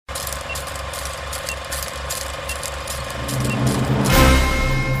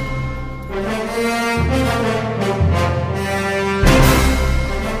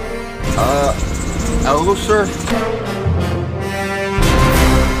go surf?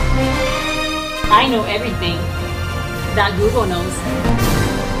 I know everything that Google knows.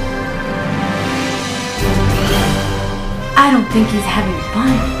 I don't think he's having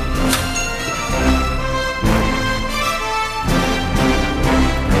fun.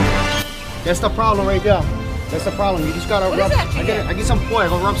 That's the problem right there. That's the problem. You just gotta rub. I get some poi. I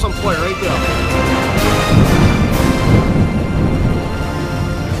go rub some poi right there.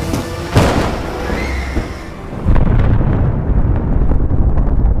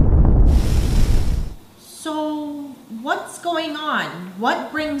 So, what's going on?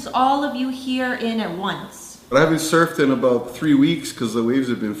 What brings all of you here in at once? But I haven't surfed in about 3 weeks because the waves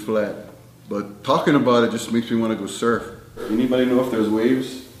have been flat. But talking about it just makes me want to go surf. Anybody know if there's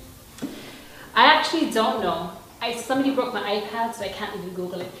waves? I actually don't know. Somebody broke my iPad, so I can't even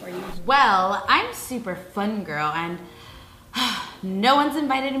Google it for you. Well, I'm super fun girl, and no one's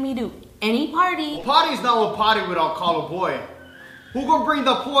invited me to any party. Party's not a party without call a boy. Who gonna bring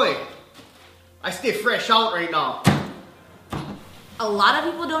the poi? I stay fresh out right now. A lot of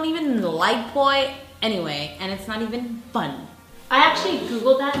people don't even like poi anyway, and it's not even fun. I actually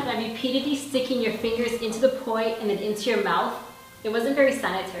Googled that by repeatedly sticking your fingers into the poi and then into your mouth. It wasn't very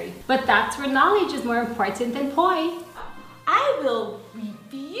sanitary. But that's where knowledge is more important than poi. I will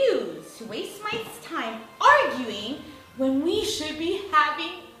refuse to waste my time arguing when we should be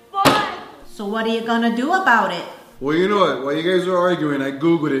having fun. So what are you gonna do about it? Well, you know what? While you guys are arguing, I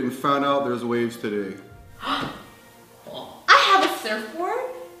Googled it and found out there's waves today. I have a surfboard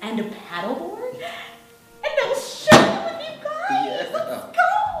and a paddleboard, and I'll surf with you guys. Yeah. Let's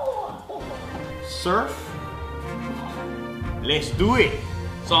go. Surf? Let's do it.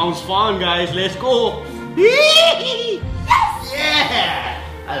 Sounds fun, guys. Let's go. Yes! Yeah!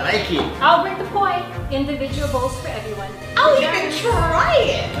 I like it. I'll bring the poi. Individual bowls for everyone. I'll even try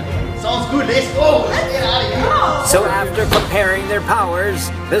it. Sounds good. Let's go. Let's get out of here. So after comparing their powers,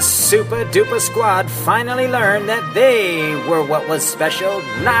 the Super Duper Squad finally learned that they were what was special,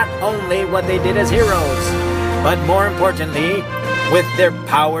 not only what they did as heroes, but more importantly, with their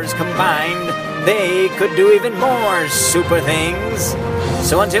powers combined, they could do even more super things.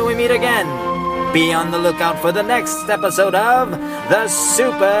 So until we meet again, be on the lookout for the next episode of the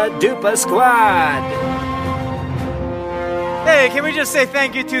Super Duper Squad. Hey, can we just say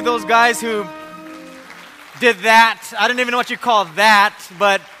thank you to those guys who did that? I don't even know what you call that,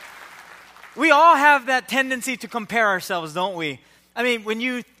 but we all have that tendency to compare ourselves, don't we? I mean, when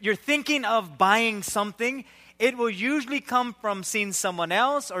you're thinking of buying something, it will usually come from seeing someone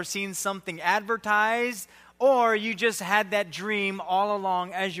else or seeing something advertised, or you just had that dream all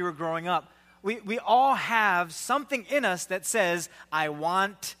along as you were growing up. We all have something in us that says, I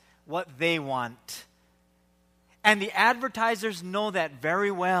want what they want. And the advertisers know that very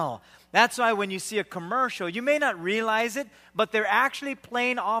well. That's why when you see a commercial, you may not realize it, but they're actually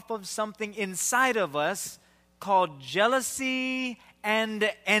playing off of something inside of us called jealousy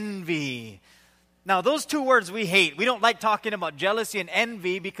and envy. Now, those two words we hate. We don't like talking about jealousy and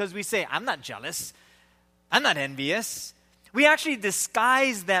envy because we say, I'm not jealous. I'm not envious. We actually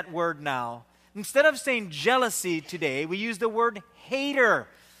disguise that word now. Instead of saying jealousy today, we use the word hater.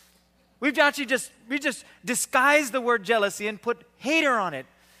 We just disguise the word jealousy and put hater on it.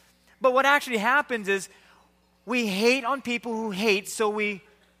 But what actually happens is we hate on people who hate, so we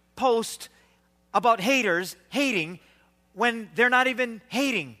post about haters hating when they're not even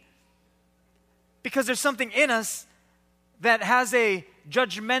hating. Because there's something in us that has a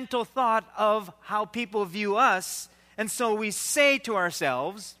judgmental thought of how people view us. And so we say to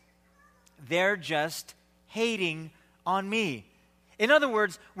ourselves, they're just hating on me. In other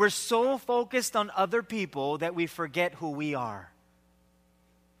words, we're so focused on other people that we forget who we are.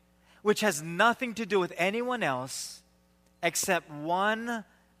 Which has nothing to do with anyone else except one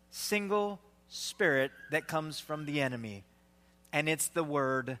single spirit that comes from the enemy. And it's the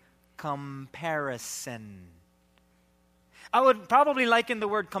word comparison. I would probably liken the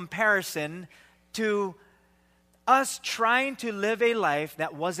word comparison to us trying to live a life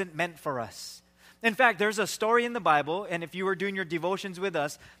that wasn't meant for us. In fact, there's a story in the Bible, and if you were doing your devotions with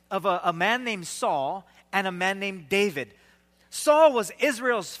us, of a man named Saul and a man named David. Saul was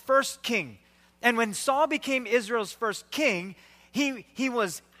Israel's first king. And when Saul became Israel's first king, he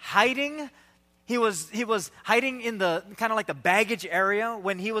was hiding. He was hiding in the kind of like the baggage area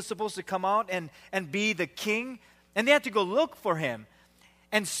when he was supposed to come out and be the king. And they had to go look for him.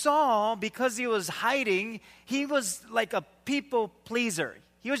 And Saul, because he was hiding, he was like a people pleaser.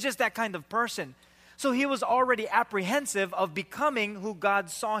 He was just that kind of person. So he was already apprehensive of becoming who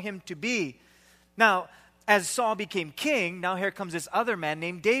God saw him to be. Now, as Saul became king, now here comes this other man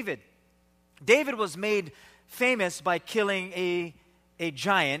named David. David was made famous by killing a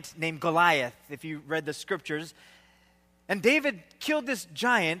giant named Goliath, if you read the scriptures. And David killed this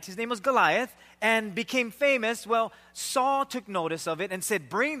giant, his name was Goliath, and became famous. Well, Saul took notice of it and said,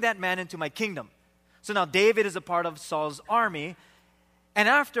 bring that man into my kingdom. So now David is a part of Saul's army. And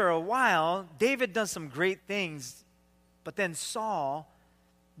after a while, David does some great things. But then Saul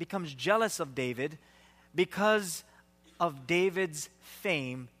becomes jealous of David because of David's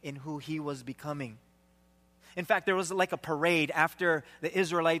fame in who he was becoming. In fact, there was like a parade after the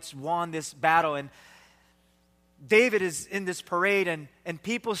Israelites won this battle, and David is in this parade, and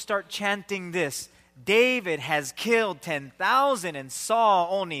people start chanting this: David has killed 10,000 and Saul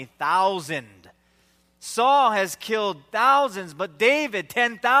only 1,000. Saul has killed thousands, but David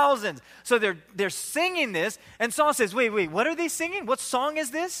 10,000. So they're singing this, and Saul says, wait, what are they singing? What song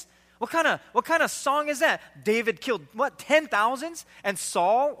is this? What kind of song is that? David killed, 10,000s? And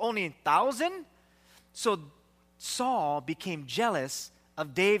Saul only 1,000? So Saul became jealous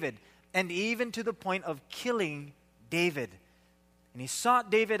of David, and even to the point of killing David. And he sought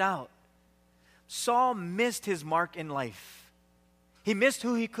David out. Saul missed his mark in life. He missed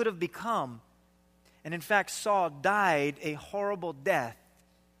who he could have become. And in fact, Saul died a horrible death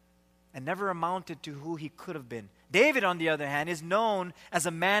and never amounted to who he could have been. David, on the other hand, is known as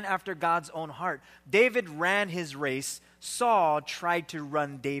a man after God's own heart. David ran his race. Saul tried to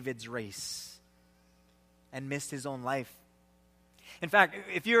run David's race and missed his own life. In fact,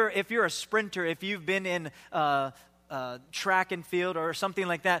 if you're a sprinter, if you've been in track and field or something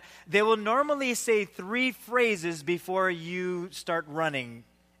like that, they will normally say 3 phrases before you start running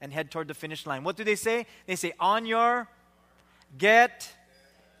and head toward the finish line. What do they say? They say, on your, get,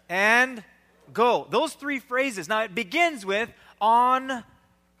 and go. Those 3 phrases. Now, it begins with, on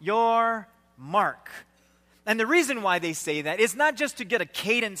your mark. And the reason why they say that is not just to get a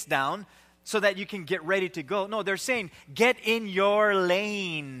cadence down so that you can get ready to go. No, they're saying, get in your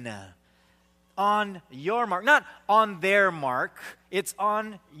lane. On your mark. Not on their mark. It's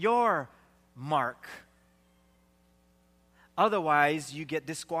on your mark. Otherwise, you get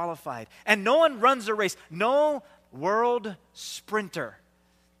disqualified. And no one runs a race. No world sprinter,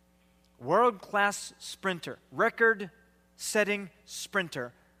 world-class sprinter, record-setting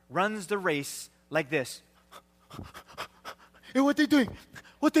sprinter runs the race like this. Hey, what they doing?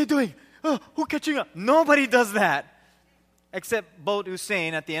 What they doing? Who catching up? Nobody does that. Except Bolt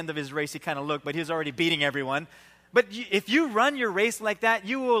Hussein, at the end of his race, he kind of looked, but he was already beating everyone. But if you run your race like that,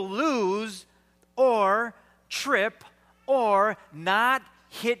 you will lose or trip or not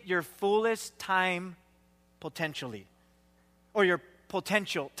hit your fullest time potentially, or your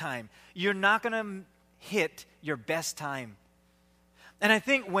potential time. You're not going to hit your best time. And I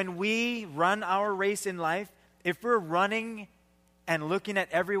think when we run our race in life, if we're running and looking at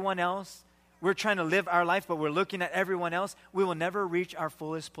everyone else, we're trying to live our life, but we're looking at everyone else, we will never reach our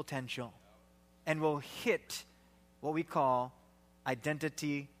fullest potential. And we'll hit what we call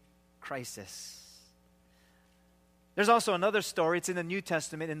identity crisis. There's also another story. It's in the New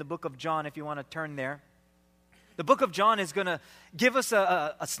Testament, in the book of John, if you want to turn there. The book of John is going to give us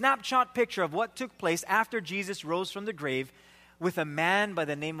a snapshot picture of what took place after Jesus rose from the grave with a man by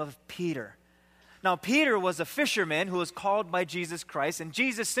the name of Peter. Now, Peter was a fisherman who was called by Jesus Christ, and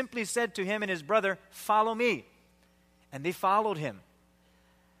Jesus simply said to him and his brother, "Follow me." And they followed him.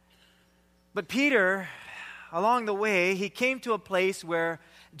 But Peter, along the way, he came to a place where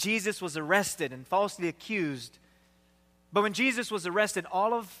Jesus was arrested and falsely accused. But when Jesus was arrested,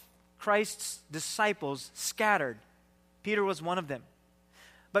 all of Christ's disciples scattered. Peter was one of them.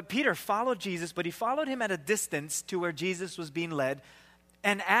 But Peter followed Jesus, but he followed him at a distance to where Jesus was being led.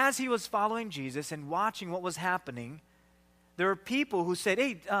 And as he was following Jesus and watching what was happening, there were people who said,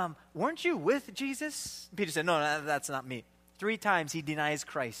 "Hey, weren't you with Jesus?" Peter said, "No, that's not me." 3 times he denies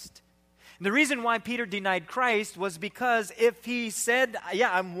Christ. And the reason why Peter denied Christ was because if he said,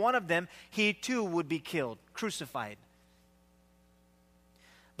 "Yeah, I'm one of them," he too would be killed, crucified.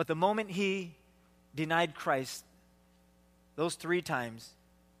 But the moment he denied Christ, those 3 times,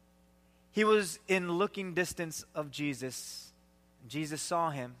 he was in looking distance of Jesus. Jesus saw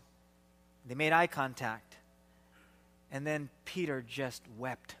him. They made eye contact. And then Peter just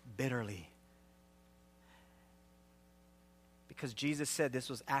wept bitterly. Because Jesus said this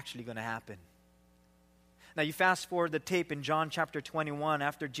was actually going to happen. Now you fast forward the tape in John chapter 21,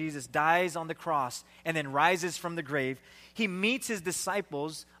 after Jesus dies on the cross and then rises from the grave, he meets his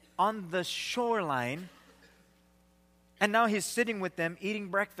disciples on the shoreline, and now he's sitting with them eating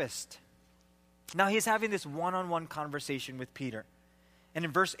breakfast. Now he's having this one-on-one conversation with Peter. And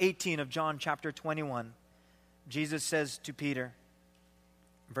in verse 18 of John chapter 21, Jesus says to Peter,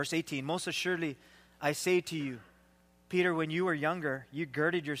 Verse 18, most assuredly, I say to you, Peter, when you were younger, you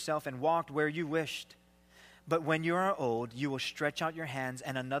girded yourself and walked where you wished. But when you are old, you will stretch out your hands,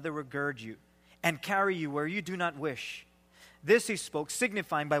 and another will gird you and carry you where you do not wish. This he spoke,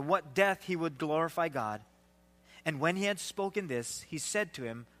 signifying by what death he would glorify God. And when he had spoken this, he said to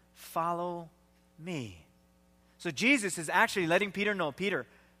him, follow me. So Jesus is actually letting Peter know, Peter,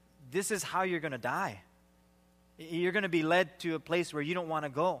 this is how you're going to die. You're going to be led to a place where you don't want to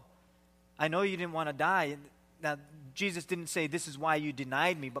go. I know you didn't want to die. Now, Jesus didn't say, this is why you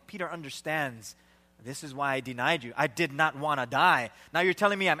denied me, but Peter understands, this is why I denied you. I did not want to die. Now you're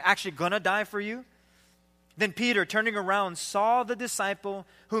telling me I'm actually going to die for you? Then Peter, turning around, saw the disciple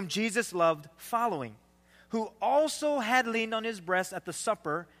whom Jesus loved following, who also had leaned on his breast at the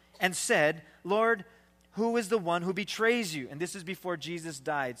supper and said, Lord, who is the one who betrays you? And this is before Jesus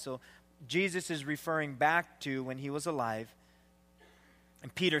died. So Jesus is referring back to when he was alive.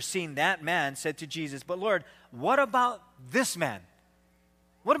 And Peter, seeing that man, said to Jesus, but Lord, what about this man?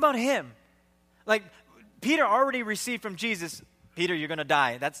 What about him? Like, Peter already received from Jesus, Peter, you're going to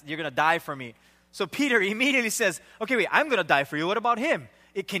die. You're going to die for me. So Peter immediately says, okay, wait, I'm going to die for you. What about him?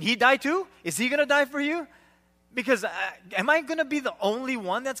 Can he die too? Is he going to die for you? Because am I going to be the only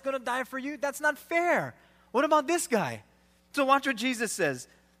one that's going to die for you? That's not fair. What about this guy? So watch what Jesus says.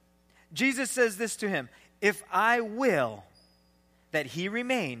 Jesus says this to him, if I will that he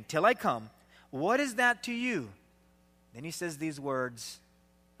remain till I come, what is that to you? Then he says these words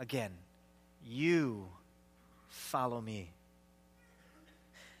again, you follow me.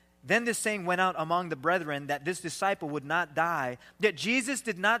 Then this saying went out among the brethren that this disciple would not die. Yet Jesus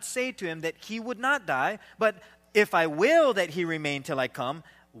did not say to him that he would not die, but if I will that he remain till I come,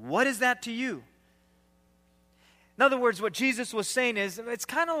 what is that to you? In other words, what Jesus was saying is, it's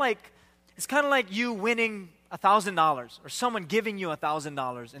kind of like you winning $1,000 or someone giving you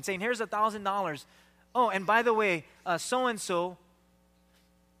 $1,000 and saying, here's $1,000. Oh, and by the way, so-and-so,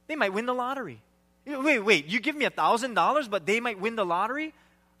 they might win the lottery. Wait, you give me $1,000, but they might win the lottery?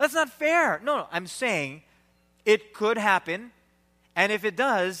 That's not fair. No, I'm saying it could happen, and if it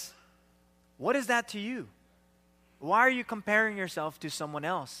does, what is that to you? Why are you comparing yourself to someone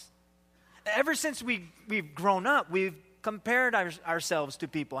else? Ever since we've grown up, we've compared ourselves to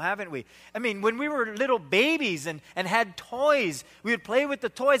people, haven't we? I mean, when we were little babies and had toys, we would play with the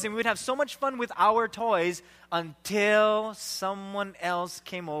toys and we would have so much fun with our toys until someone else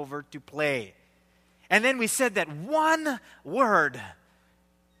came over to play. And then we said that one word.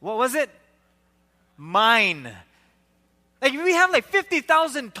 What was it? Mine. Like we have like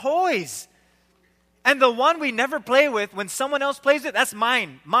 50,000 toys. And the one we never play with, when someone else plays it, that's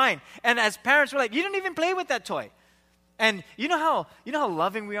mine. And as parents, we're like, you didn't even play with that toy. And you know how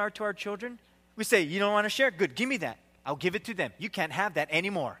loving we are to our children? We say, you don't want to share? Good, give me that. I'll give it to them. You can't have that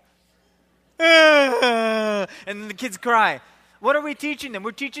anymore. And then the kids cry. What are we teaching them?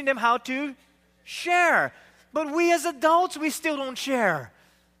 We're teaching them how to share. But we as adults, we still don't share.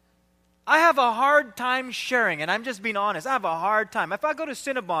 I have a hard time sharing, and I'm just being honest. I have a hard time. If I go to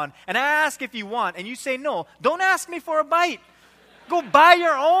Cinnabon and I ask if you want, and you say no, don't ask me for a bite. Go buy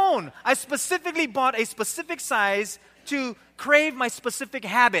your own. I specifically bought a specific size to crave my specific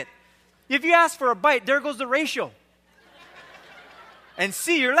habit. If you ask for a bite, there goes the ratio. And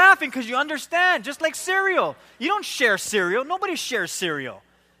see, you're laughing because you understand, just like cereal. You don't share cereal. Nobody shares cereal.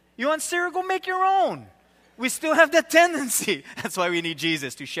 You want cereal? Go make your own. We still have that tendency. That's why we need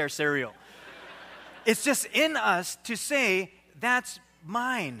Jesus to share cereal. It's just in us to say, that's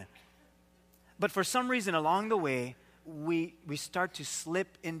mine. But for some reason along the way, we start to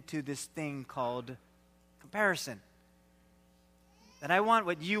slip into this thing called comparison. That I want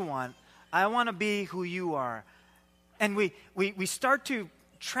what you want. I want to be who you are. And we start to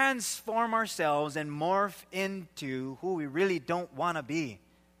transform ourselves and morph into who we really don't want to be.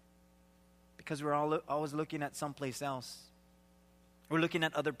 Because we're always looking at someplace else. We're looking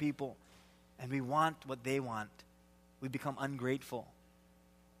at other people. And we want what they want. We become ungrateful.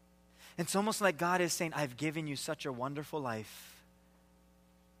 It's almost like God is saying, I've given you such a wonderful life.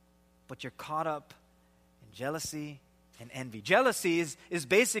 But you're caught up in jealousy and envy. Jealousy is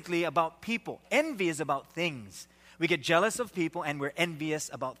basically about people. Envy is about things. We get jealous of people and we're envious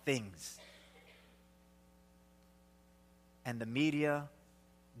about things. And the media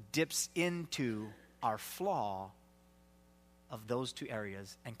dips into our flaw of those two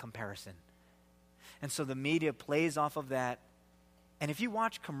areas and comparison. And so the media plays off of that. And if you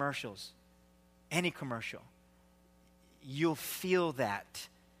watch commercials, any commercial, you'll feel that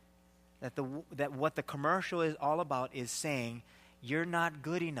what the commercial is all about is saying, you're not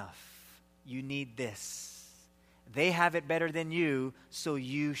good enough. You need this. They have it better than you, so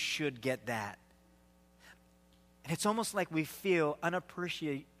you should get that. And it's almost like we feel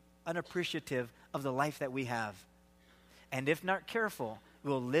unappreciative of the life that we have. And if not careful,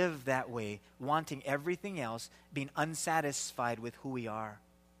 we'll live that way, wanting everything else, being unsatisfied with who we are.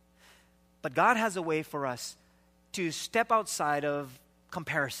 But God has a way for us to step outside of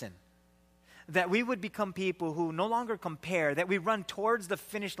comparison. That we would become people who no longer compare, that we run towards the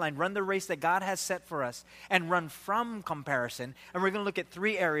finish line, run the race that God has set for us, and run from comparison. And we're going to look at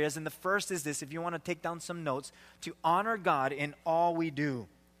 3 areas. And the first is this, if you want to take down some notes, to honor God in all we do.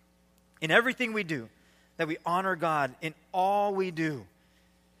 In everything we do, that we honor God in all we do.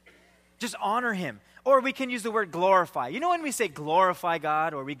 Just honor Him. Or we can use the word glorify. You know when we say glorify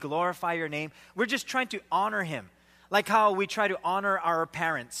God or we glorify your name, we're just trying to honor Him. Like how we try to honor our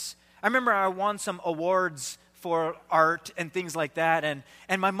parents. I remember I won some awards for art and things like that,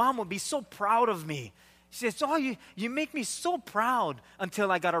 and my mom would be so proud of me. She says, "Oh, you make me so proud,"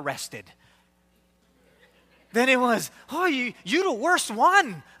 until I got arrested. Then it was, "Oh, you the worst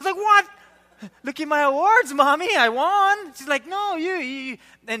one." I was like, "What? Look at my awards, Mommy, I won." She's like, "No, you.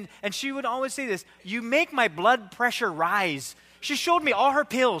 And she would always say this, "You make my blood pressure rise." She showed me all her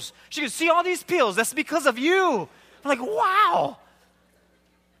pills. She could see all these pills. That's because of you. I'm like, wow.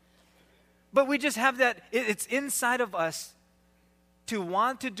 But we just have that, it's inside of us to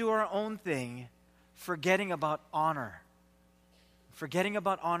want to do our own thing, forgetting about honor. Forgetting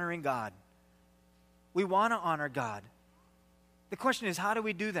about honoring God. We want to honor God. The question is, how do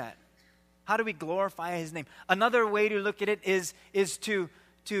we do that? How do we glorify His name? Another way to look at it is to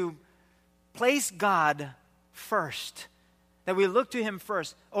place God first. That we look to Him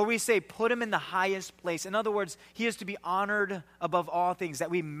first. Or we say, put Him in the highest place. In other words, He is to be honored above all things. That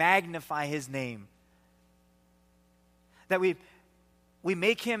we magnify His name. That we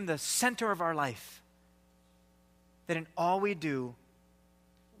make Him the center of our life. That in all we do,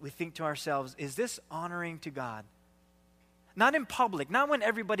 we think to ourselves, is this honoring to God? Not in public, not when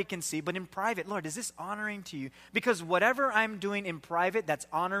everybody can see, but in private. Lord, is this honoring to you? Because whatever I'm doing in private that's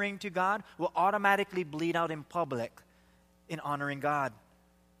honoring to God will automatically bleed out in public in honoring God.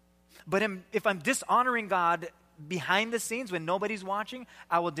 But if I'm dishonoring God behind the scenes when nobody's watching,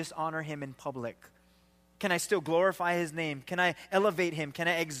 I will dishonor Him in public. Can I still glorify His name? Can I elevate Him? Can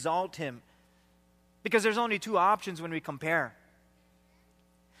I exalt Him? Because there's only 2 options when we compare.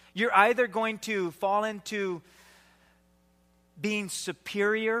 You're either going to fall into being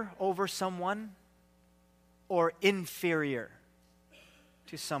superior over someone or inferior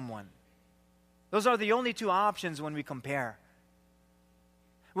to someone. Those are the only 2 options when we compare.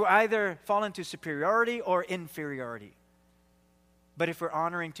 We'll either fall into superiority or inferiority. But if we're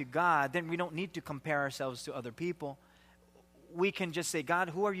honoring to God, then we don't need to compare ourselves to other people. We can just say, God,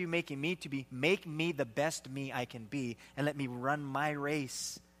 who are you making me to be? Make me the best me I can be, and let me run my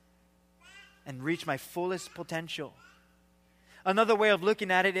race and reach my fullest potential. Another way of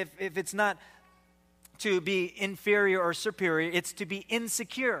looking at it, if it's not to be inferior or superior, it's to be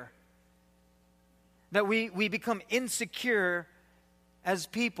insecure. That we become insecure as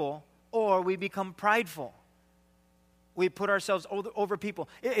people, or we become prideful. We put ourselves over people.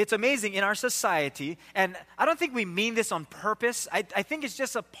 It's amazing in our society, and I don't think we mean this on purpose. I think it's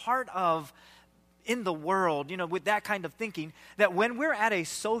just a part of, in the world, with that kind of thinking, that when we're at a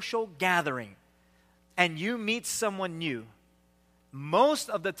social gathering and you meet someone new, most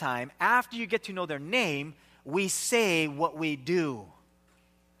of the time, after you get to know their name, we say what we do.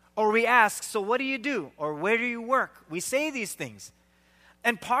 Or we ask, so what do you do? Or where do you work? We say these things.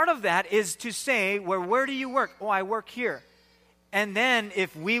 And part of that is to say, where do you work? Oh, I work here. And then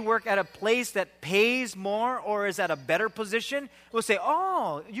if we work at a place that pays more or is at a better position, we'll say,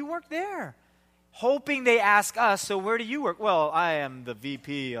 oh, you work there. Hoping they ask us, so where do you work? Well, I am the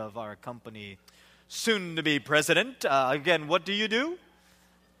VP of our company, soon to be president. Again, what do you do?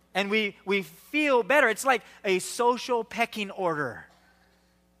 And we feel better. It's like a social pecking order.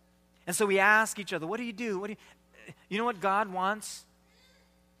 And so we ask each other, what do you do? You know what God wants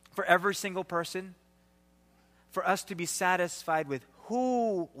for every single person? For us to be satisfied with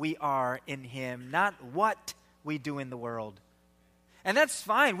who we are in Him, not what we do in the world. And that's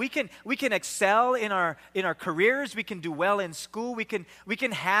fine. We can excel in our careers. We can do well in school. We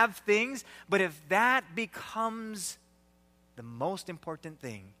can have things. But if that becomes the most important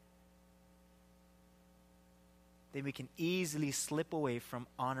thing, then we can easily slip away from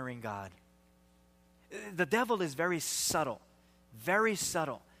honoring God. The devil is very subtle, very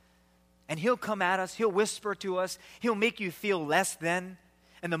subtle. And he'll come at us, he'll whisper to us, he'll make you feel less than.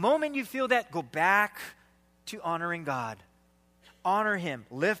 And the moment you feel that, go back to honoring God. Honor Him,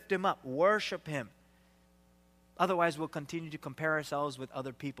 lift Him up, worship Him. Otherwise, we'll continue to compare ourselves with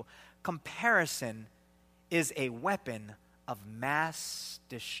other people. Comparison is a weapon of mass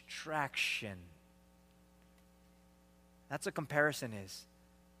distraction. That's what comparison is.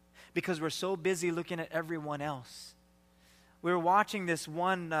 Because we're so busy looking at everyone else. We were watching this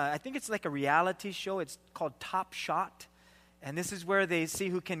one, I think it's like a reality show. It's called Top Shot. And this is where they see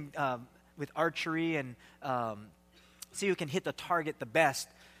who can, with archery, and see who can hit the target the best.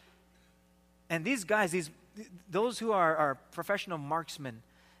 And these guys, those who are professional marksmen,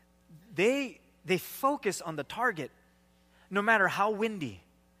 they focus on the target no matter how windy,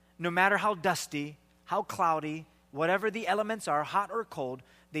 no matter how dusty, how cloudy, whatever the elements are, hot or cold,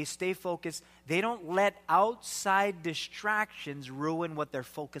 they stay focused. They don't let outside distractions ruin what they're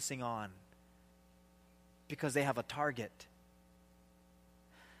focusing on because they have a target.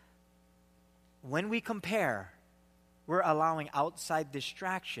 When we compare, we're allowing outside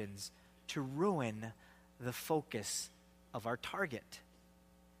distractions to ruin the focus of our target.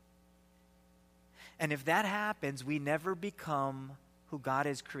 And if that happens, we never become who God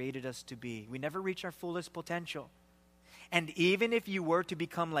has created us to be. We never reach our fullest potential. And even if you were to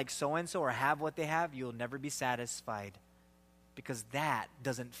become like so-and-so or have what they have, you'll never be satisfied because that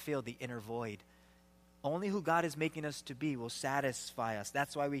doesn't fill the inner void. Only who God is making us to be will satisfy us.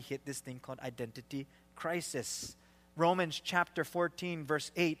 That's why we hit this thing called identity crisis. Romans chapter 14,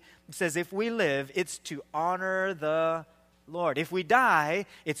 verse 8 says, if we live, it's to honor the Lord. If we die,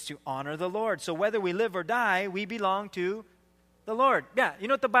 it's to honor the Lord. So whether we live or die, we belong to the Lord. Yeah, you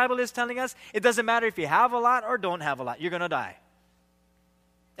know what the Bible is telling us? It doesn't matter if you have a lot or don't have a lot. You're going to die.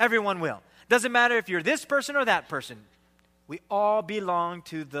 Everyone will. Doesn't matter if you're this person or that person. We all belong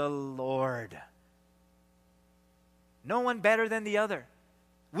to the Lord. No one better than the other.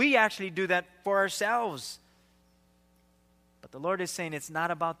 We actually do that for ourselves. But the Lord is saying it's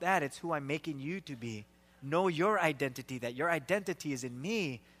not about that. It's who I'm making you to be. Know your identity, that your identity is in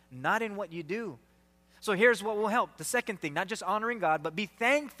me, not in what you do. So here's what will help. The second thing, not just honoring God, but be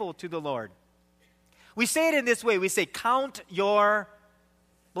thankful to the Lord. We say it in this way. We say, count your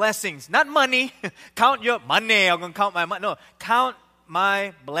blessings. Not money. Count your money. I'm going to count my money. No, count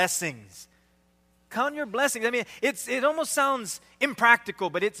my blessings. Count your blessings. I mean, it almost sounds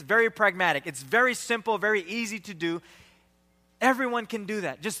impractical, but it's very pragmatic. It's very simple, very easy to do. Everyone can do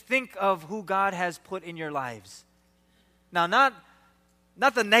that. Just think of who God has put in your lives. Now, not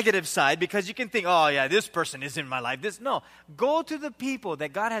the negative side, because you can think, oh yeah, this person is in my life. No, go to the people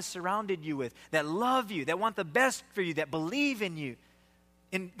that God has surrounded you with, that love you, that want the best for you, that believe in you,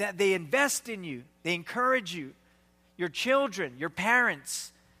 that they invest in you, they encourage you, your children, your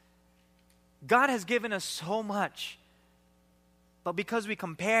parents. God has given us so much, but because we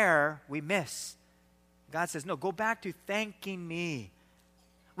compare, we miss. God says, no, go back to thanking me.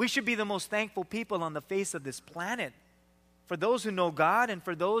 We should be the most thankful people on the face of this planet. For those who know God and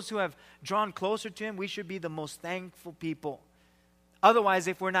for those who have drawn closer to Him, we should be the most thankful people. Otherwise,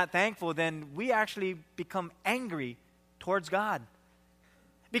 if we're not thankful, then we actually become angry towards God.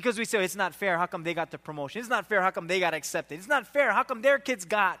 Because we say, it's not fair. How come they got the promotion? It's not fair. How come they got accepted? It's not fair. How come their kids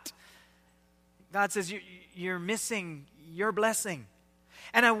got? God says, you're missing your blessing.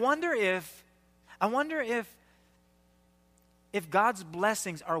 And I wonder if God's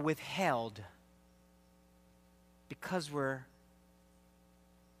blessings are withheld because we're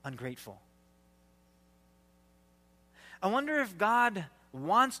ungrateful. I wonder if God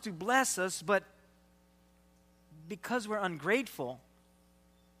wants to bless us, but because we're ungrateful,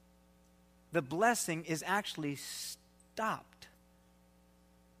 the blessing is actually stopped.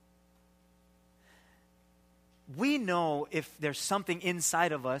 We know if there's something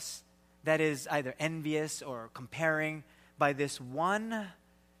inside of us that is either envious or comparing by this one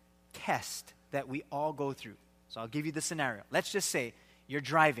test that we all go through. So I'll give you the scenario. Let's just say you're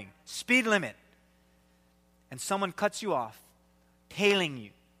driving, speed limit, and someone cuts you off, tailing you,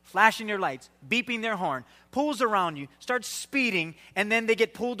 flashing their lights, beeping their horn, pulls around you, starts speeding, and then they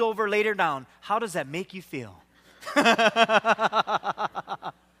get pulled over later down. How does that make you feel?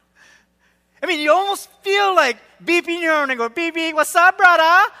 I mean, you almost feel like beeping your horn and go, beep, beep, what's up,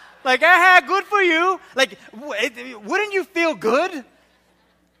 brother? Like, good for you. Like, wouldn't you feel good?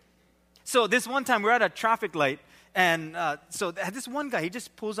 So this one time, we're at a traffic light, and so this one guy, he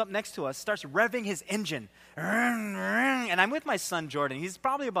just pulls up next to us, starts revving his engine. And I'm with my son, Jordan. He's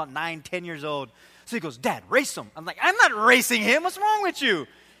probably about 9, 10 years old. So he goes, Dad, race him. I'm like, I'm not racing him. What's wrong with you?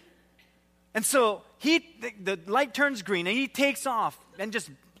 And so the light turns green, and he takes off and just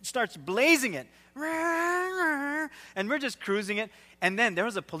starts blazing it. And we're just cruising it. And then there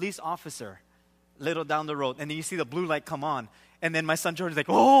was a police officer little down the road, and then you see the blue light come on. And then my son Jordan's like,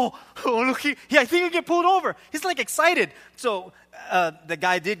 oh look, I think he'll get pulled over. He's like excited. So the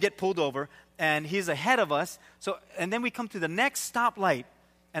guy did get pulled over, and he's ahead of us. And then we come to the next stoplight,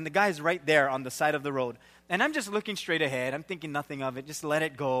 and the guy's right there on the side of the road. And I'm just looking straight ahead. I'm thinking nothing of it. Just let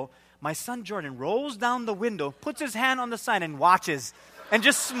it go. My son Jordan rolls down the window, puts his hand on the sign, and watches, and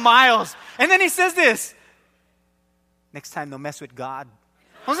just smiles. And then he says this, next time, don't mess with God.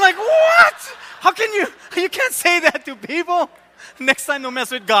 I was like, what? How can you can't say that to people. Next time, don't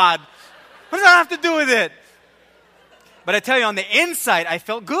mess with God. What does that have to do with it? But I tell you, on the inside, I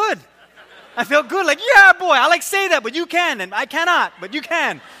felt good. I felt good, like, yeah, boy, I like say that, but you can, and I cannot, but you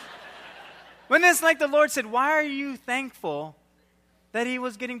can. When it's like the Lord said, why are you thankful that he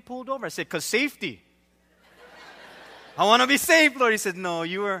was getting pulled over? I said, because safety. I want to be safe, Lord. He said, no,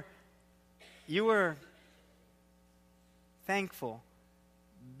 you were thankful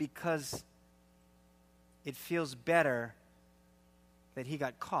because it feels better that he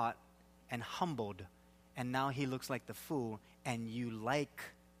got caught and humbled, and now he looks like the fool, and you like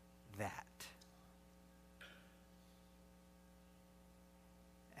that.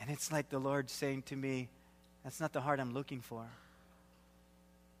 And it's like the Lord saying to me, that's not the heart I'm looking for.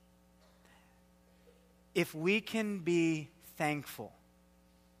 If we can be thankful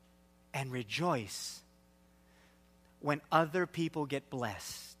and rejoice when other people get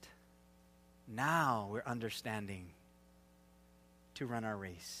blessed, now we're understanding to run our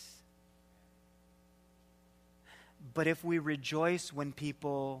race. But if we rejoice when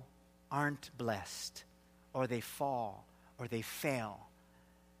people aren't blessed, or they fall, or they fail,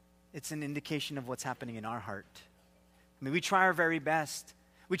 it's an indication of what's happening in our heart. I mean, we try our very best.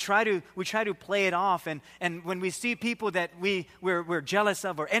 We try to play it off, and when we see people that we're jealous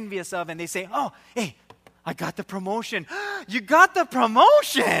of or envious of, and they say, oh, hey, I got the promotion. You got the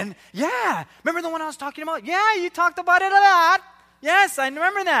promotion? Yeah. Remember the one I was talking about? Yeah, you talked about it a lot. Yes, I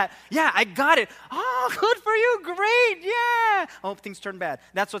remember that. Yeah, I got it. Oh, good for you. Great. Yeah. Oh, things turn bad.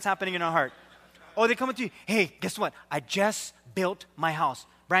 That's what's happening in our heart. Oh, they come up to you. Hey, guess what? I just built my house.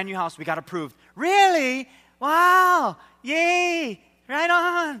 Brand new house. We got approved. Really? Wow. Yay. Right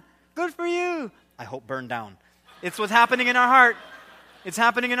on. Good for you. I hope burned down. It's what's happening in our heart. It's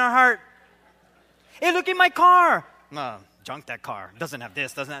happening in our heart. Hey, look at my car. Junk that car. Doesn't have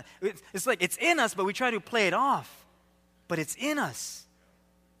this, doesn't have... It's like it's in us, but we try to play it off. But it's in us.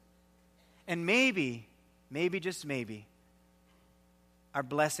 And maybe, just maybe, our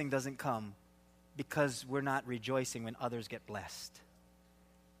blessing doesn't come because we're not rejoicing when others get blessed.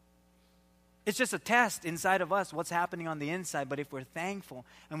 It's just a test inside of us, what's happening on the inside. But if we're thankful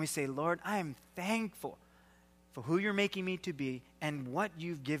and we say, Lord, I am thankful for who you're making me to be and what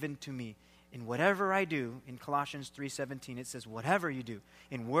you've given to me. In whatever I do, in Colossians 3:17, it says, whatever you do,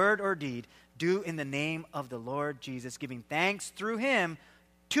 in word or deed, do in the name of the Lord Jesus, giving thanks through him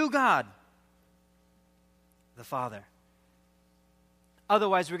to God, the Father.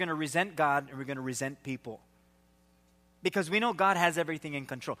 Otherwise, we're going to resent God and we're going to resent people. Because we know God has everything in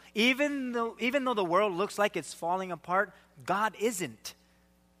control. Even though the world looks like it's falling apart, God isn't.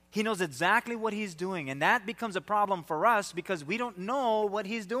 He knows exactly what he's doing. And that becomes a problem for us because we don't know what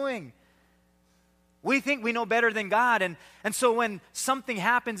he's doing. We think we know better than God. And so when something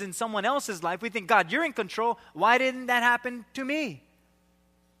happens in someone else's life, we think, God, you're in control. Why didn't that happen to me?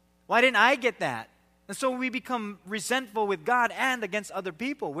 Why didn't I get that? And so we become resentful with God and against other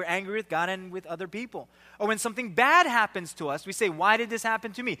people. We're angry with God and with other people. Or when something bad happens to us, we say, why did this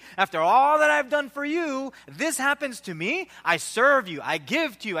happen to me? After all that I've done for you, this happens to me. I serve you. I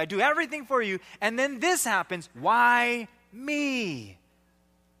give to you. I do everything for you. And then this happens. Why me?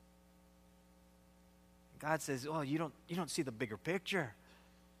 God says, oh, you don't see the bigger picture.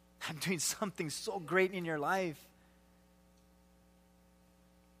 I'm doing something so great in your life.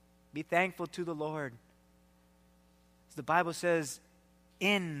 Be thankful to the Lord. As the Bible says,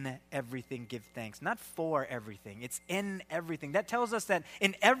 in everything give thanks. Not for everything. It's in everything. That tells us that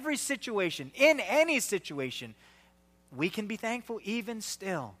in every situation, in any situation, we can be thankful even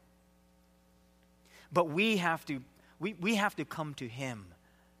still. But we have to come to him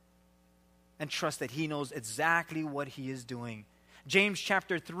and trust that he knows exactly what he is doing. James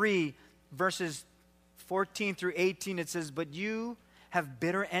chapter 3, verses 14 through 18, it says, but you have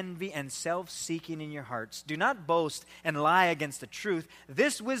bitter envy and self-seeking in your hearts. Do not boast and lie against the truth.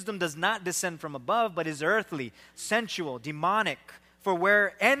 This wisdom does not descend from above, but is earthly, sensual, demonic. For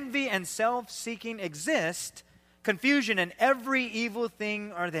where envy and self-seeking exist, confusion and every evil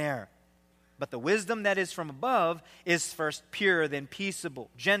thing are there. But the wisdom that is from above is first pure, then peaceable,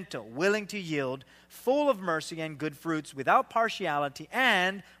 gentle, willing to yield, full of mercy and good fruits, without partiality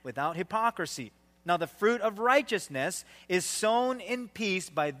and without hypocrisy. Now the fruit of righteousness is sown in peace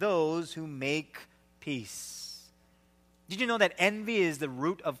by those who make peace. Did you know that envy is the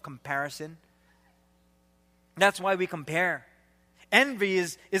root of comparison? That's why we compare. Envy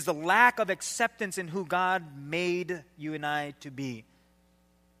is the lack of acceptance in who God made you and I to be.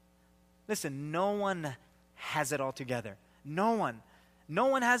 Listen, no one has it all together. No one. No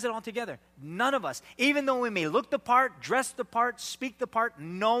one has it all together. None of us. Even though we may look the part, dress the part, speak the part,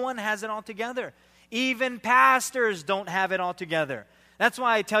 no one has it all together. Even pastors don't have it all together. That's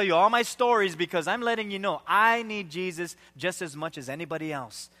why I tell you all my stories, because I'm letting you know I need Jesus just as much as anybody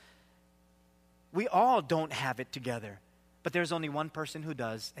else. We all don't have it together, but there's only one person who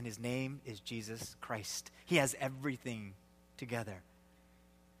does, and his name is Jesus Christ. He has everything together.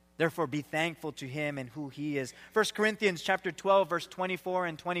 Therefore, be thankful to him and who he is. 1 Corinthians chapter 12, verse 24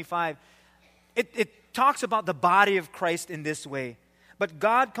 and 25, it talks about the body of Christ in this way. But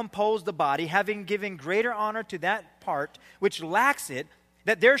God composed the body, having given greater honor to that part which lacks it,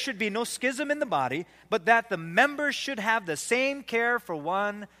 that there should be no schism in the body, but that the members should have the same care for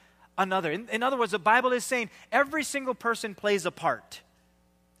one another. In other words, the Bible is saying every single person plays a part.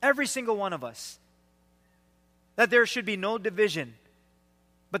 Every single one of us. That there should be no division,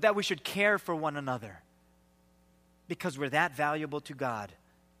 but that we should care for one another. Because we're that valuable to God,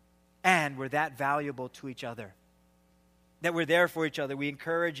 and we're that valuable to each other. That we're there for each other. We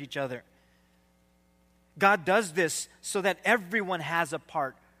encourage each other. God does this so that everyone has a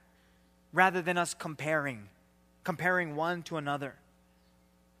part, rather than us comparing one to another.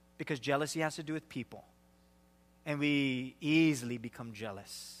 Because jealousy has to do with people. And we easily become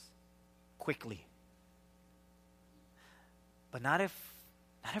jealous. Quickly. But not if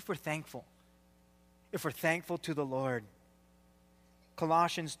we're thankful. If we're thankful to the Lord.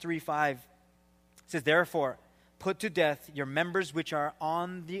 Colossians 3:5 says, therefore, put to death your members which are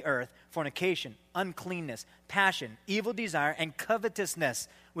on the earth, fornication, uncleanness, passion, evil desire, and covetousness,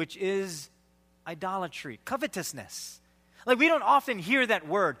 which is idolatry. Covetousness. Like, we don't often hear that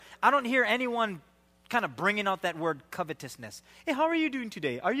word. I don't hear anyone kind of bringing out that word covetousness. Hey, how are you doing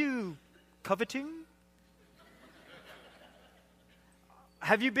today? Are you coveting?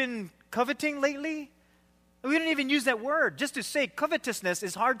 Have you been coveting lately? We don't even use that word. Just to say covetousness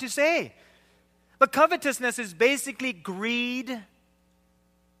is hard to say. But covetousness is basically greed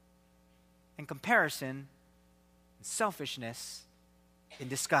and comparison and selfishness in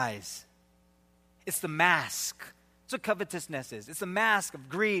disguise. It's the mask. That's what covetousness is. It's a mask of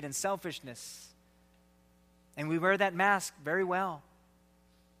greed and selfishness. And we wear that mask very well.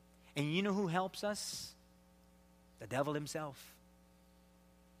 And you know who helps us? The devil himself.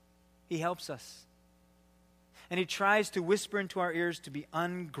 He helps us. And he tries to whisper into our ears to be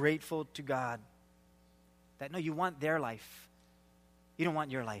ungrateful to God. That no, you want their life. You don't want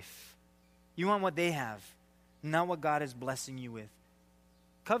your life. You want what they have, not what God is blessing you with.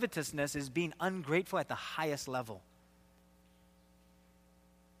 Covetousness is being ungrateful at the highest level.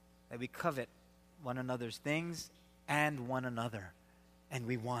 That we covet one another's things and one another. And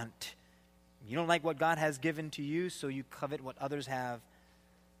we want. You don't like what God has given to you, so you covet what others have.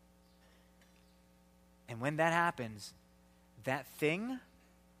 And when that happens, that thing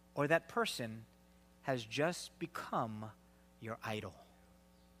or that person has just become your idol.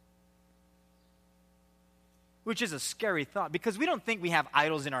 Which is a scary thought, because we don't think we have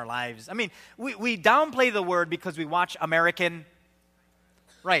idols in our lives. I mean, we downplay the word because we watch American.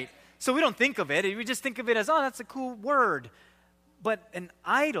 Right. So we don't think of it. We just think of it as, oh, that's a cool word. But an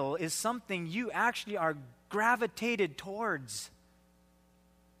idol is something you actually are gravitated towards.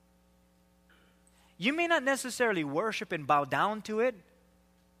 You may not necessarily worship and bow down to it,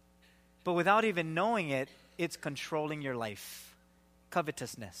 but without even knowing it, it's controlling your life.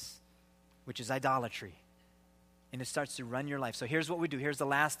 Covetousness, which is idolatry. And it starts to run your life. So here's what we do. Here's the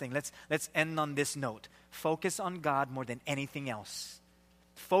last thing. Let's end on this note. Focus on God more than anything else.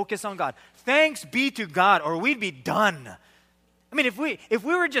 Focus on God. Thanks be to God, or we'd be done. I mean, if we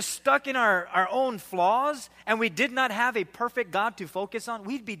were just stuck in our own flaws and we did not have a perfect God to focus on,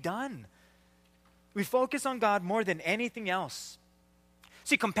 we'd be done. We focus on God more than anything else.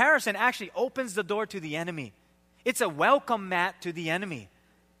 See, comparison actually opens the door to the enemy. It's a welcome mat to the enemy.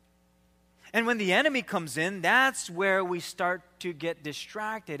 And when the enemy comes in, that's where we start to get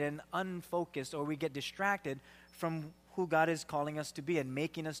distracted and unfocused, or we get distracted from who God is calling us to be and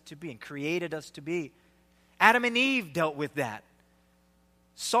making us to be and created us to be. Adam and Eve dealt with that.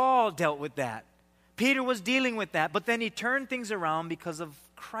 Saul dealt with that. Peter was dealing with that, but then he turned things around because of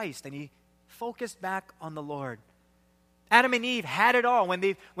Christ, and he focused back on the Lord. Adam and Eve had it all when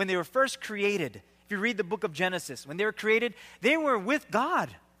they were first created. If you read the book of Genesis, when they were created, they were with God.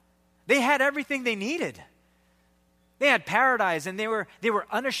 They had everything they needed. They had paradise, and they were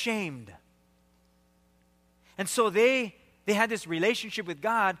unashamed. And so they had this relationship with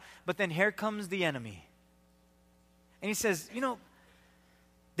God, but then here comes the enemy. And he says,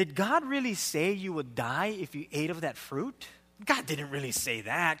 did God really say you would die if you ate of that fruit? God didn't really say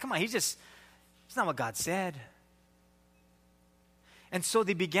that. Come on, it's not what God said. And so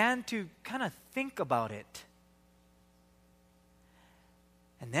they began to kind of think about it.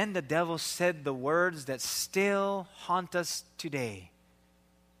 And then the devil said the words that still haunt us today.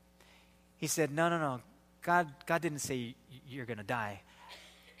 He said, no. God didn't say you're going to die.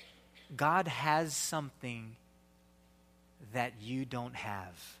 God has something that you don't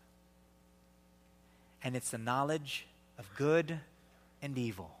have. And it's the knowledge of good and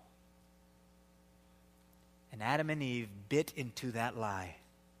evil. And Adam and Eve bit into that lie.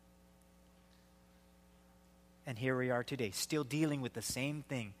 And here we are today, still dealing with the same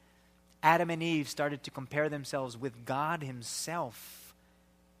thing. Adam and Eve started to compare themselves with God Himself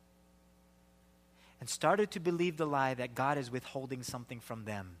and started to believe the lie that God is withholding something from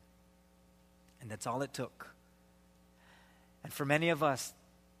them. And that's all it took. And for many of us,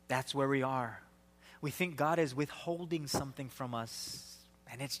 that's where we are. We think God is withholding something from us,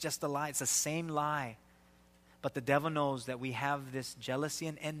 and it's just a lie. It's the same lie. But the devil knows that we have this jealousy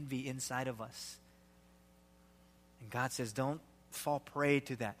and envy inside of us. And God says, don't fall prey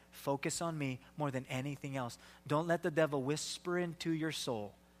to that. Focus on me more than anything else. Don't let the devil whisper into your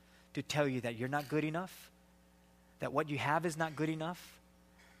soul to tell you that you're not good enough, that what you have is not good enough,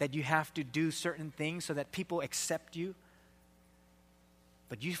 that you have to do certain things so that people accept you.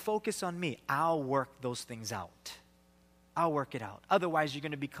 But you focus on me. I'll work those things out. I'll work it out. Otherwise, you're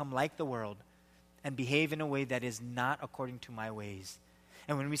going to become like the world and behave in a way that is not according to my ways.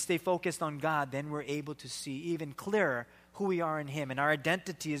 And when we stay focused on God, then we're able to see even clearer who we are in Him. And our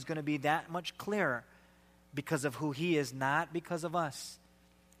identity is going to be that much clearer because of who He is, not because of us.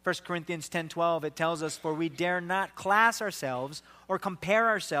 1 Corinthians 10:12, it tells us, "For we dare not class ourselves or compare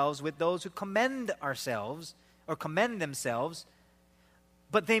ourselves with those who commend ourselves or commend themselves,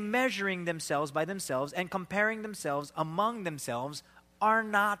 but they measuring themselves by themselves and comparing themselves among themselves are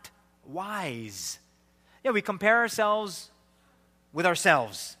not wise." Yeah, we compare ourselves with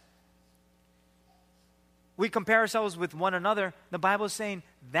ourselves. We compare ourselves with one another. The Bible is saying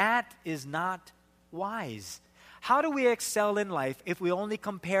that is not wise. How do we excel in life if we only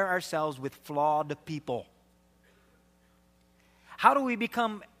compare ourselves with flawed people? How do we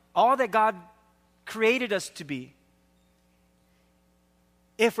become all that God created us to be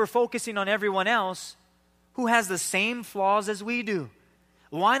if we're focusing on everyone else who has the same flaws as we do?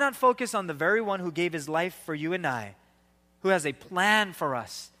 Why not focus on the very one who gave His life for you and I, who has a plan for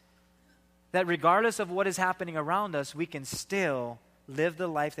us, that regardless of what is happening around us, we can still live the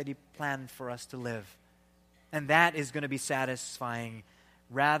life that He planned for us to live. And that is going to be satisfying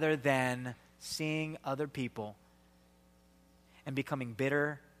rather than seeing other people and becoming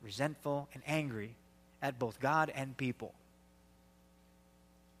bitter, resentful, and angry at both God and people.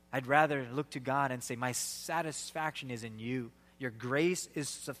 I'd rather look to God and say, my satisfaction is in you. Your grace is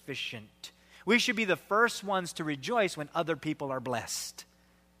sufficient. We should be the first ones to rejoice when other people are blessed.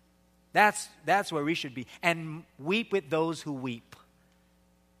 That's where we should be. And weep with those who weep.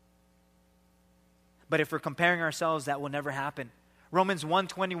 But if we're comparing ourselves, that will never happen. Romans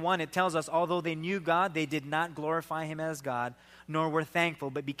 1:21, it tells us, although they knew God, they did not glorify Him as God, nor were thankful,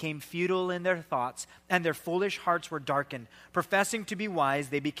 but became futile in their thoughts, and their foolish hearts were darkened. Professing to be wise,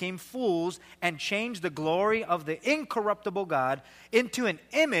 they became fools and changed the glory of the incorruptible God into an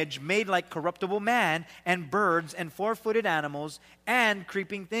image made like corruptible man and birds and four-footed animals and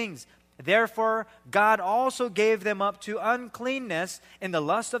creeping things. Therefore, God also gave them up to uncleanness in the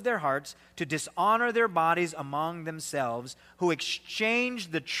lust of their hearts to dishonor their bodies among themselves, who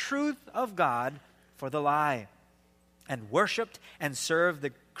exchanged the truth of God for the lie, and worshipped and served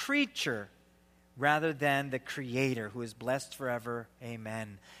the creature rather than the Creator, who is blessed forever.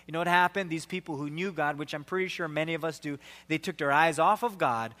 Amen. You know what happened? These people who knew God, which I'm pretty sure many of us do, they took their eyes off of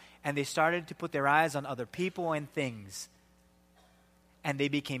God and they started to put their eyes on other people and things. And they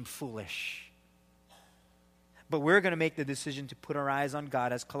became foolish. But we're going to make the decision to put our eyes on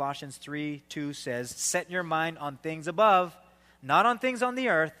God, as Colossians 3:2 says, "Set your mind on things above, not on things on the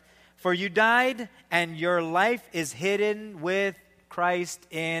earth, for you died, and your life is hidden with Christ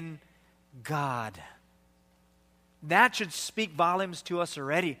in God." That should speak volumes to us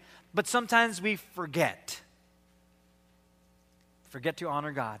already. But sometimes we forget to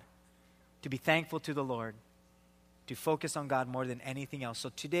honor God, to be thankful to the Lord, to focus on God more than anything else. So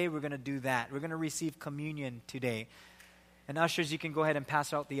today we're going to do that. We're going to receive communion today. And ushers, you can go ahead and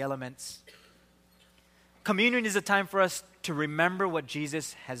pass out the elements. Communion is a time for us to remember what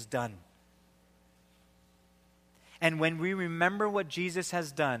Jesus has done. And when we remember what Jesus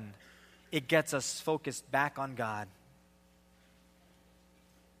has done, it gets us focused back on God.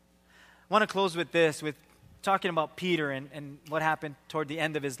 I want to close with this, with talking about Peter and what happened toward the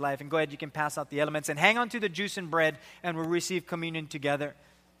end of his life. And go ahead, you can pass out the elements. And hang on to the juice and bread, and we'll receive communion together.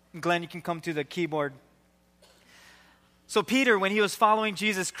 And Glenn, you can come to the keyboard. So Peter, when he was following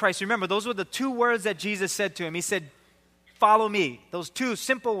Jesus Christ, remember, those were the 2 words that Jesus said to him. He said, follow me. Those 2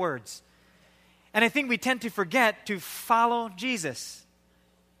 simple words. And I think we tend to forget to follow Jesus.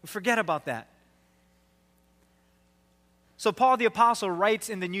 We forget about that. So Paul the Apostle writes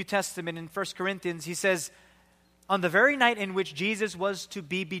in the New Testament in 1 Corinthians, he says, on the very night in which Jesus was to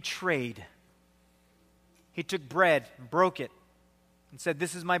be betrayed, he took bread, broke it, and said,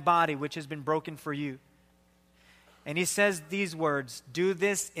 this is my body which has been broken for you. And he says these words, do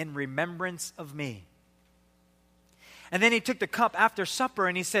this in remembrance of me. And then he took the cup after supper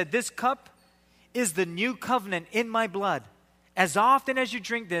and he said, this cup is the new covenant in my blood. As often as you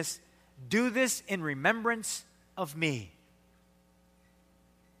drink this, do this in remembrance of me.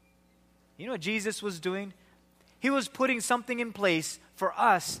 You know what Jesus was doing? He was putting something in place for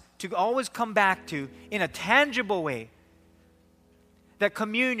us to always come back to in a tangible way. That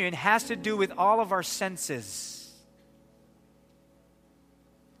communion has to do with all of our senses.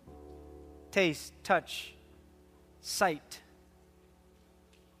 Taste, touch, sight,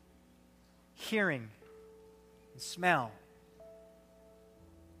 hearing, and smell.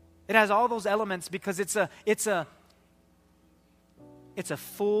 It has all those elements because it's a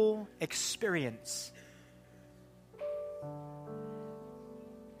full experience.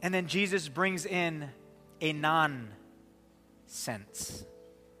 And then Jesus brings in a non-sense.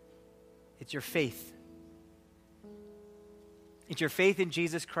 It's your faith. It's your faith in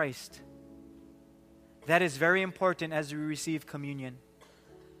Jesus Christ. That is very important as we receive communion.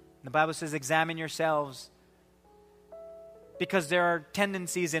 The Bible says, examine yourselves, because there are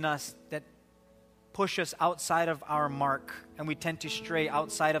tendencies in us that push us outside of our mark, and we tend to stray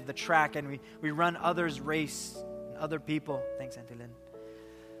outside of the track, and we run others' race, and other people. Thanks, Auntie Lynn.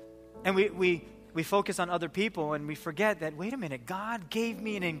 And we focus on other people, and we forget that, wait a minute, God gave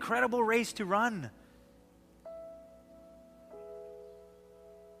me an incredible race to run.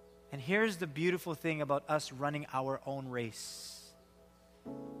 And here's the beautiful thing about us running our own race.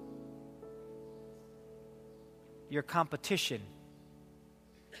 Your competition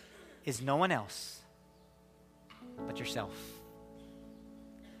is no one else but yourself.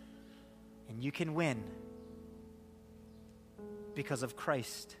 And you can win because of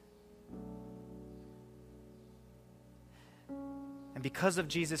Christ. And because of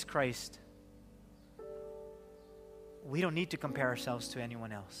Jesus Christ, we don't need to compare ourselves to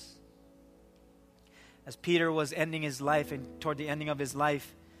anyone else. As Peter was ending his life and toward the ending of his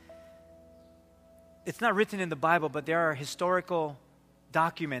life, it's not written in the Bible, but there are historical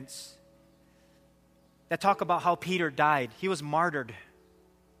documents that talk about how Peter died. He was martyred,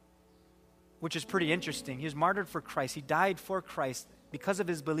 which is pretty interesting. He was martyred for Christ. He died for Christ because of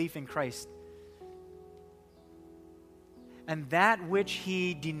his belief in Christ. And that which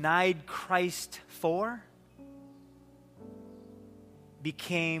he denied Christ for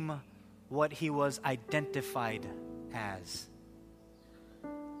became what he was identified as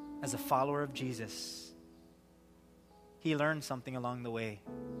a follower of Jesus. He learned something along the way.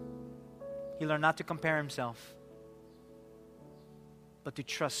 He learned not to compare himself, but to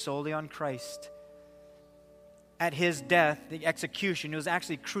trust solely on Christ. At his death, the execution, it was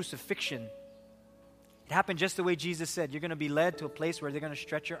actually crucifixion. It happened just the way Jesus said. You're going to be led to a place where they're going to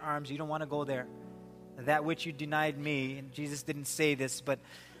stretch your arms. You don't want to go there. That which you denied me, and Jesus didn't say this, but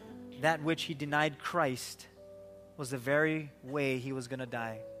that which he denied Christ was the very way he was going to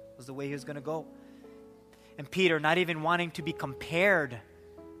die, was the way he was going to go. And Peter, not even wanting to be compared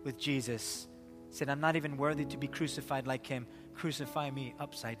with Jesus, said, I'm not even worthy to be crucified like him. Crucify me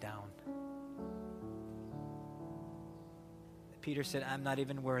upside down. Peter said, I'm not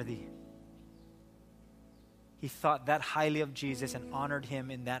even worthy. He thought that highly of Jesus and honored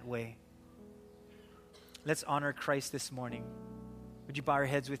him in that way. Let's honor Christ this morning. Would you bow your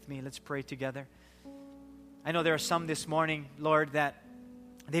heads with me? Let's pray together. I know there are some this morning, Lord, that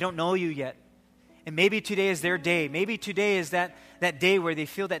they don't know you yet. And maybe today is their day. Maybe today is that day where they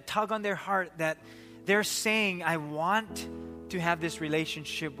feel that tug on their heart that they're saying, I want to have this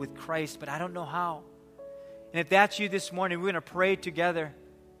relationship with Christ, but I don't know how. And if that's you this morning, we're going to pray together.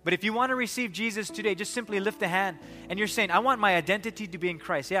 But if you want to receive Jesus today, just simply lift a hand. And you're saying, I want my identity to be in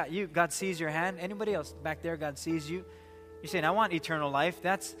Christ. Yeah, you, God sees your hand. Anybody else back there, God sees you. You're saying, I want eternal life.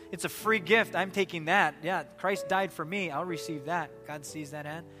 It's a free gift. I'm taking that. Yeah, Christ died for me. I'll receive that. God sees that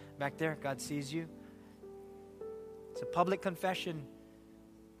hand back there. God sees you. It's a public confession.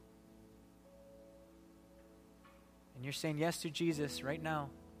 And you're saying yes to Jesus right now.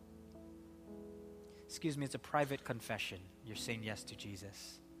 Excuse me, it's a private confession. You're saying yes to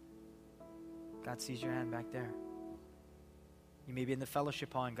Jesus. God sees your hand back there. You may be in the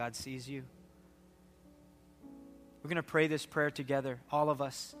fellowship hall and God sees you. We're going to pray this prayer together, all of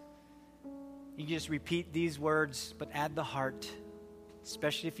us. You can just repeat these words, but add the heart,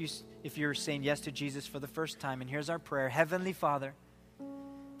 especially if you're saying yes to Jesus for the first time. And here's our prayer. Heavenly Father,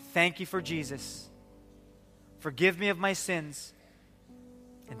 thank you for Jesus. Forgive me of my sins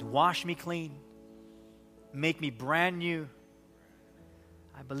and wash me clean. Make me brand new.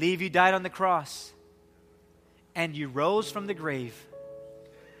 I believe you died on the cross and you rose from the grave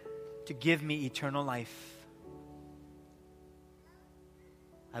to give me eternal life.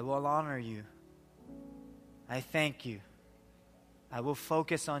 I will honor you. I thank you. I will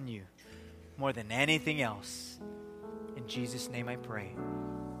focus on you more than anything else. In Jesus' name I pray.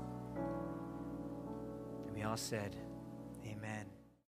 And we all said, amen.